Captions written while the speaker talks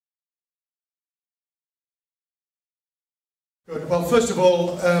Good. Well, first of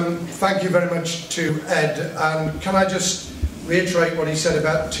all, thank you very much to Ed, and can I just reiterate what he said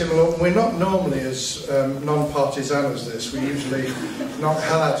about Tim Lawton. We're not normally as non-partisan as this. We usually knock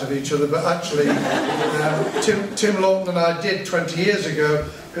hell out of each other, but actually Tim Lawton and I did 20 years ago,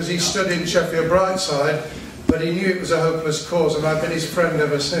 because he stood in Sheffield Brightside, but he knew it was a hopeless cause, and I've been his friend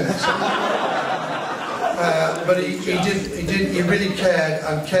ever since. But he really cared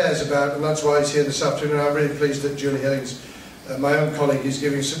and cares about, and that's why he's here this afternoon. I'm really pleased that Julie Hillings, my own colleague, is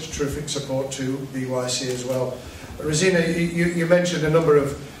giving such terrific support to BYC as well. Rosina, you mentioned a number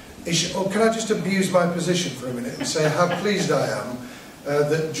of issues. Oh, can I just abuse my position for a minute and say how pleased I am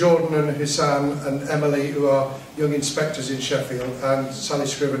that Jordan and Hussein and Emily, who are young inspectors in Sheffield, and Sally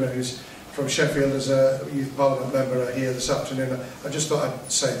Scrivener, who's from Sheffield as a Youth Parliament member, are here this afternoon. I just thought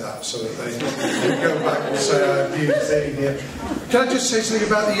I'd say that so that they can go back and say I abused being here. Can I just say something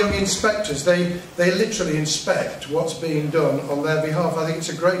about the young inspectors? They literally inspect what's being done on their behalf. I think it's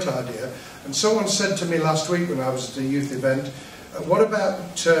a great idea. And someone said to me last week when I was at a youth event, what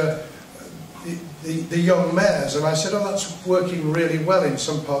about the young mayors? And I said, oh, that's working really well in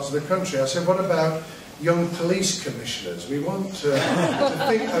some parts of the country. I said, what about young police commissioners? We want to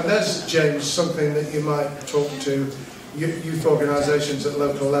think, and there's, James, something that you might talk to youth organisations at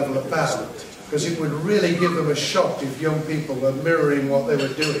local level about, because it would really give them a shock if young people were mirroring what they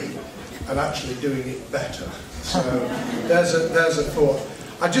were doing and actually doing it better. So there's a thought.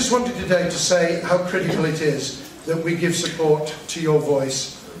 I just wanted today to say how critical it is that we give support to your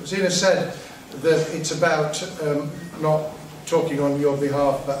voice. Zina said that it's about not talking on your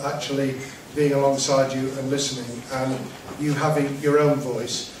behalf, but actually being alongside you and listening, and you having your own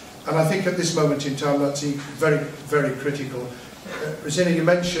voice. And I think at this moment in time that's very, very critical. Rosina, you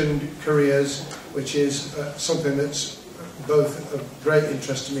mentioned careers, which is something that's both of great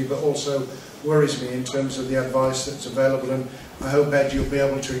interest to me, but also worries me in terms of the advice that's available. And I hope, Ed, you'll be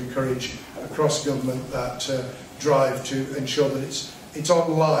able to encourage across government that drive to ensure that it's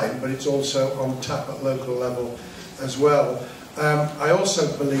online, but it's also on tap at local level as well. I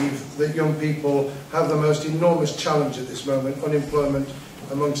also believe that young people have the most enormous challenge at this moment. Unemployment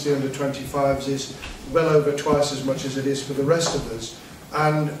amongst the under-25s is well over twice as much as it is for the rest of us.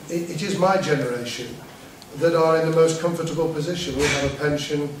 And it is my generation that are in the most comfortable position. We have a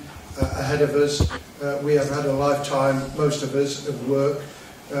pension ahead of us. We have had a lifetime, most of us, of work.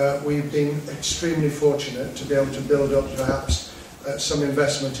 We've been extremely fortunate to be able to build up perhaps some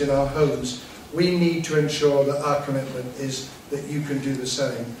investment in our homes. We need to ensure that our commitment is that you can do the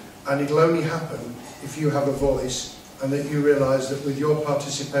same, and it'll only happen if you have a voice and that you realise that with your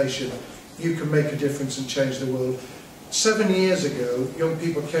participation you can make a difference and change the world. 7 years ago, young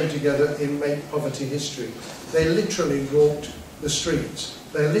people came together in Make Poverty History. They literally walked the streets.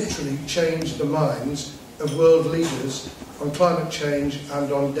 They literally changed the minds of world leaders on climate change and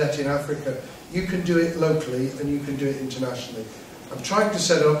on debt in Africa. You can do it locally and you can do it internationally. I'm trying to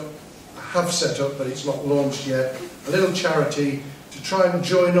set up, have set up, but it's not launched yet, a little charity to try and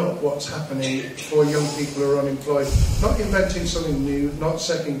join up what's happening for young people who are unemployed. Not inventing something new, not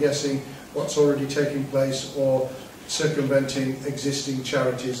second guessing what's already taking place or circumventing existing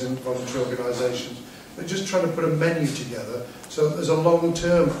charities and voluntary organisations, but just trying to put a menu together so that there's a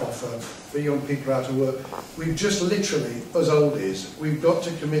long-term offer for young people out of work. We've just literally, us oldies, we've got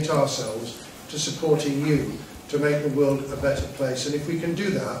to commit ourselves to supporting you to make the world a better place. And if we can do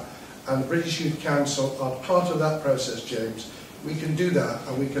that, and the British Youth Council are part of that process, James, we can do that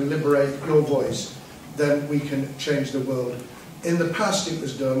and we can liberate your voice, then we can change the world. In the past it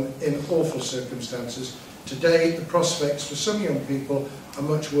was done in awful circumstances. Today the prospects for some young people are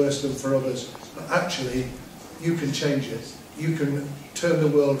much worse than for others. But actually, you can change it. You can turn the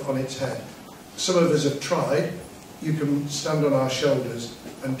world on its head. Some of us have tried. You can stand on our shoulders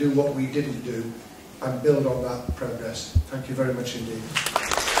and do what we didn't do and build on that progress. Thank you very much indeed.